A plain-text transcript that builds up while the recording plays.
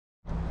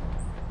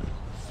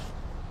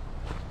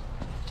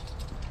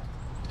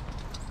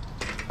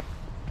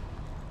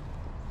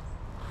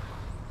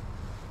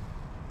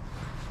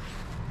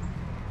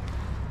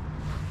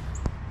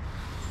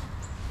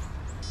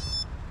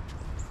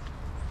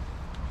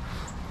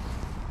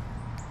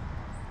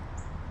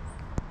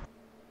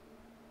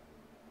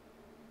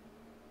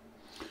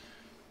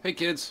Hey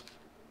kids,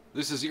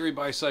 this is Erie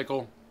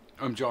Bicycle.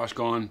 I'm Josh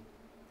Gone.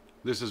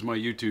 This is my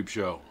YouTube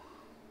show.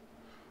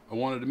 I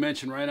wanted to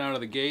mention right out of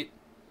the gate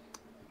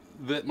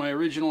that my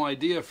original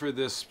idea for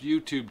this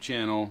YouTube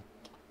channel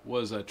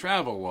was a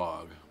travel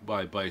log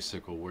by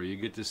bicycle where you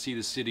get to see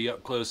the city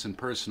up close and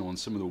personal and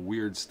some of the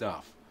weird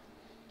stuff.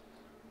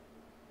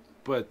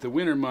 But the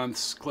winter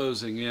months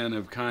closing in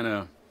have kind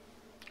of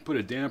put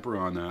a damper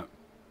on that.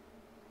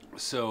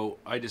 So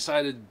I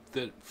decided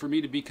that for me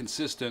to be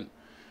consistent,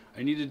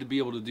 I needed to be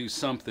able to do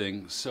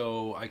something,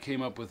 so I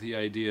came up with the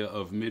idea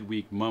of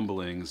midweek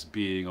mumblings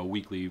being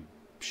a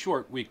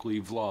short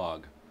weekly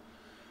vlog.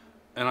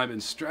 And I've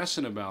been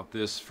stressing about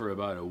this for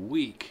about a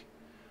week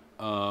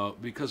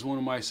because one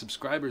of my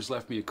subscribers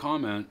left me a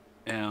comment,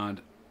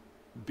 and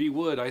B.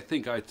 Wood, I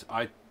think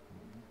I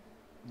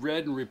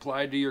read and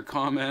replied to your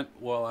comment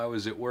while I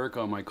was at work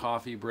on my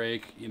coffee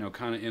break, you know,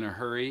 kind of in a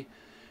hurry,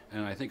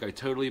 and I think I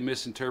totally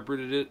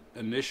misinterpreted it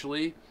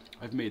initially.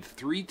 I've made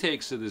 3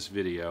 takes of this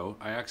video.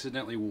 I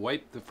accidentally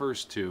wiped the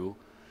first 2.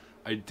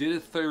 I did a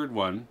third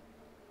one,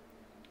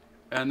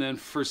 and then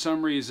for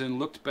some reason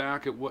looked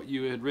back at what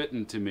you had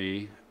written to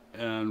me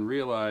and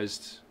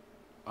realized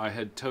I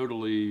had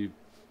totally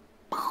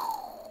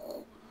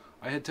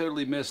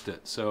missed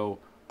it. So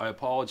I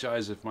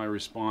apologize if my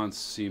response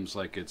seems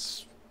like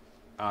it's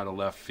out of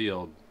left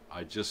field.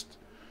 I just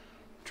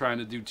trying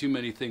to do too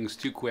many things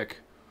too quick.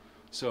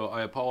 So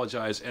I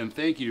apologize, and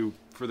thank you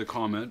for the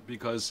comment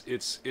because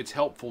it's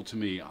helpful to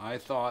me. I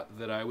thought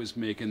that I was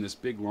making this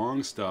big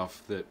long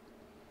stuff that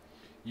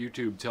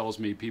YouTube tells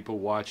me people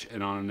watch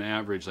and on an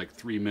average like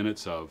 3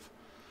 minutes of.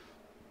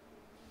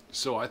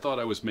 So I thought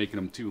I was making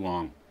them too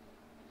long.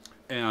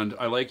 And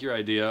I like your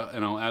idea,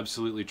 and I'll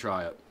absolutely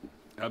try it.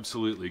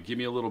 Absolutely. Give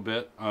me a little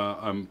bit.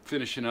 I'm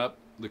finishing up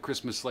the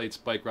Christmas lights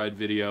bike ride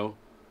video.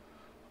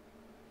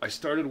 I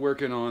started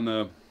working on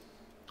the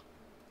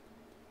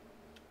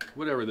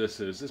whatever this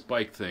is, this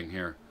bike thing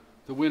here,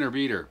 the winter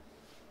beater.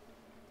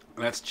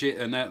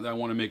 And I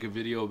want to make a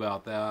video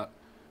about that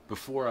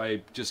before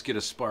I just get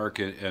a spark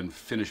and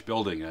finish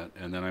building it,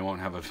 and then I won't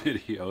have a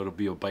video. It'll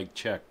be a bike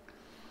check.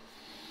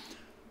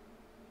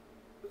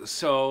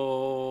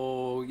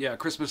 So yeah,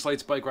 Christmas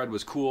lights bike ride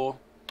was cool.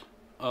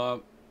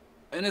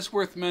 And it's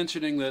worth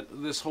mentioning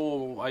that this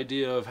whole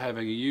idea of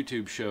having a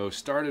YouTube show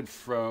started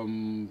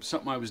from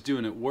something I was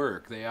doing at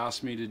work. They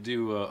asked me to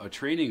do a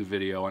training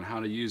video on how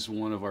to use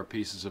one of our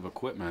pieces of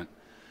equipment,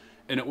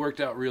 and it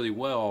worked out really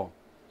well.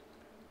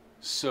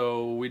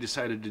 So we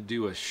decided to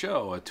do a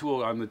show,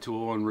 I'm the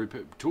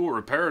tool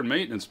repair and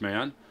maintenance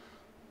man.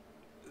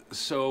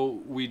 So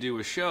we do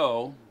a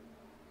show.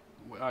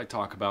 I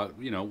talk about,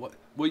 you know,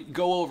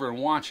 go over and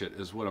watch it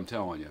is what I'm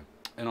telling you.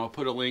 And I'll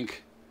put a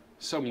link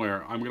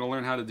somewhere. I'm going to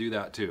learn how to do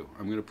that too.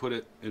 I'm going to put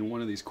it in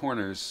one of these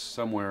corners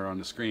somewhere on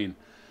the screen,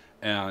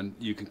 and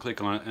you can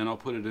click on it, and I'll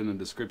put it in the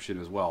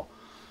description as well.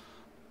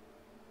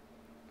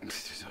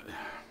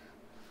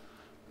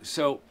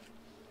 So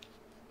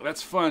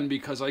that's fun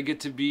because I get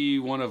to be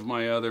one of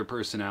my other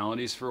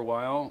personalities for a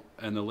while,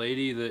 and the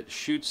lady that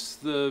shoots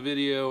the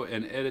video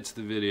and edits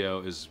the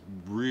video is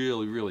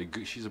really, really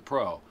good. She's a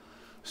pro.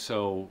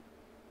 So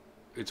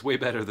it's way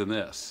better than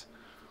this.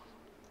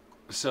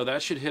 So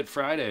that should hit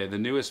Friday, the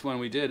newest one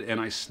we did,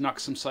 and I snuck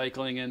some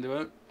cycling into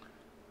it.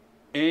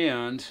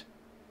 And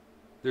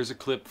there's a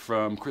clip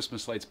from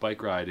Christmas Lights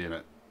Bike Ride in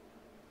it,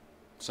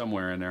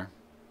 somewhere in there.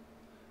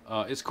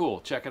 It's cool.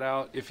 Check it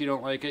out. If you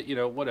don't like it, you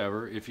know,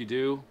 whatever. If you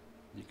do,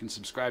 you can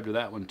subscribe to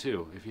that one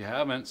too. If you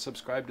haven't,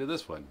 subscribe to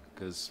this one,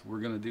 because we're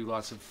going to do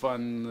lots of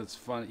fun. That's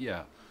fun.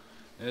 Yeah,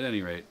 at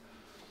any rate.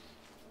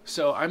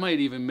 So I might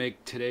even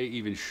make today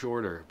even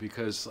shorter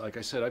because, like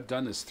I said, I've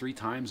done this 3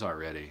 times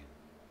already.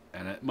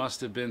 And it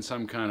must have been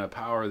some kind of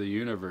power of the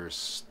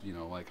universe, you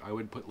know, like I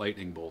would put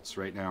lightning bolts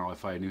right now.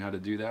 If I knew how to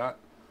do that,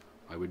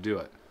 I would do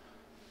it.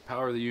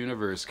 Power of the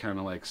universe kind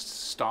of like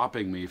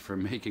stopping me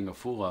from making a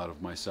fool out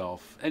of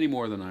myself any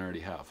more than I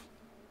already have.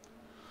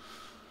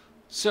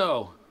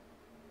 So,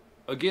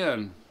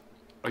 again,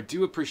 I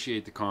do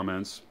appreciate the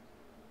comments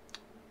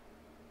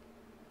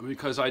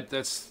because I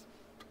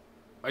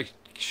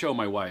show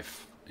my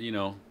wife, you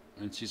know,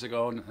 and she's like,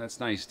 "Oh, that's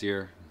nice,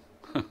 dear."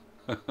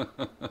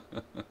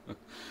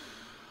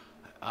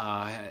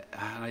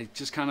 I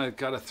just kind of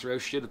got to throw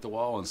shit at the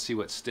wall and see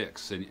what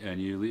sticks,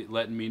 and you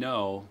letting me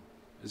know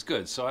is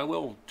good. So I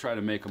will try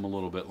to make them a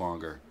little bit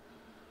longer.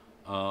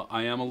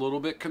 I am a little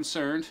bit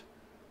concerned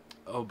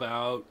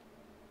about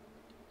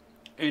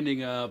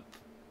ending up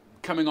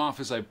coming off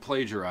as I'm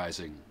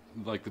plagiarizing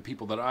like the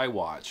people that I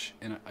watch,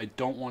 and I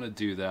don't want to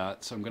do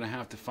that, so I'm going to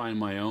have to find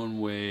my own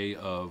way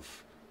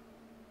of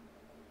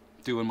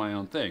doing my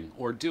own thing,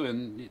 or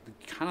doing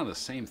kind of the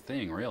same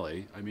thing,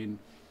 really. I mean,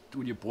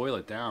 when you boil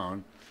it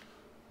down,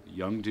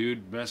 young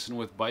dude messing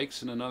with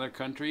bikes in another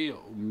country,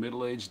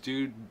 middle-aged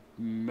dude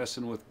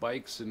messing with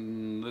bikes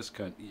in this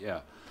country.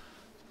 Yeah.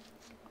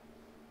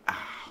 I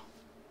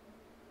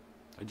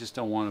just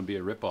don't want to be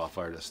a rip-off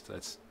artist.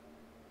 That's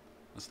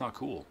not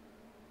cool.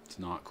 It's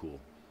not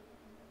cool.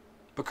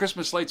 But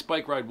Christmas Lights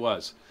Bike Ride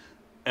was.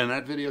 And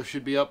that video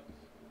should be up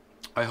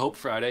I hope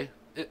Friday.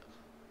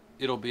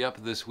 It'll be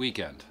up this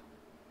weekend.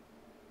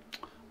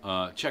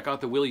 Check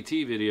out the Willie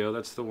T video.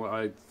 That's the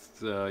one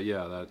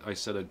that I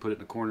said I'd put it in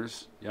the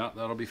corners. Yeah,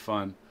 that'll be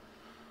fun.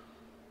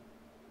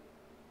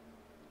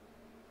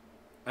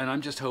 And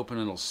I'm just hoping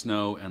it'll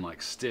snow and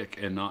like stick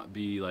and not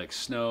be like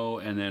snow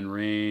and then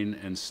rain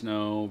and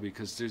snow,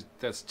 because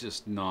that's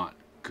just not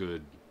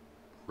good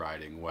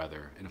riding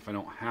weather. And if I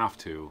don't have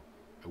to,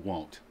 I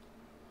won't.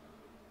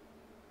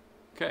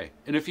 Okay,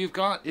 and if you've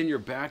got in your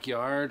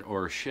backyard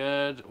or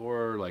shed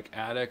or like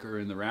attic or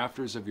in the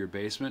rafters of your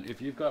basement,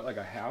 if you've got like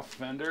a half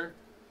fender,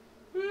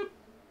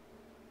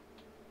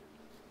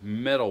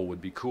 metal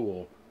would be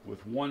cool.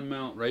 With one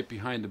mount right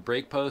behind the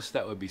brake post,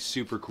 that would be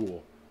super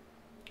cool.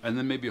 And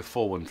then maybe a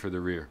full one for the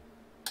rear.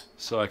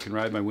 So I can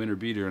ride my winter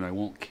beater and I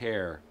won't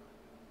care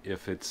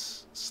if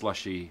it's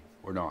slushy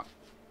or not.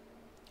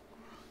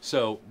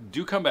 So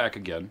do come back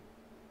again.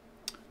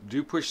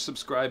 Do push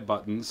subscribe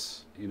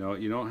buttons. You know,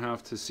 you don't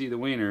have to see the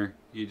wiener.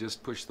 You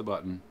just push the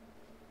button.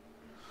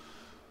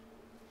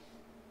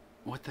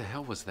 What the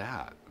hell was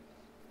that?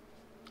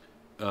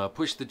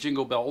 Push the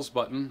jingle bells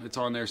button. It's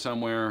on there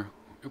somewhere.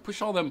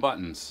 Push all them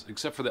buttons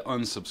except for the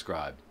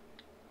unsubscribe.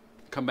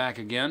 Come back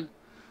again.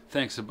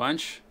 Thanks a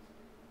bunch.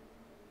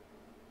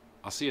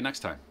 I'll see you next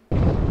time.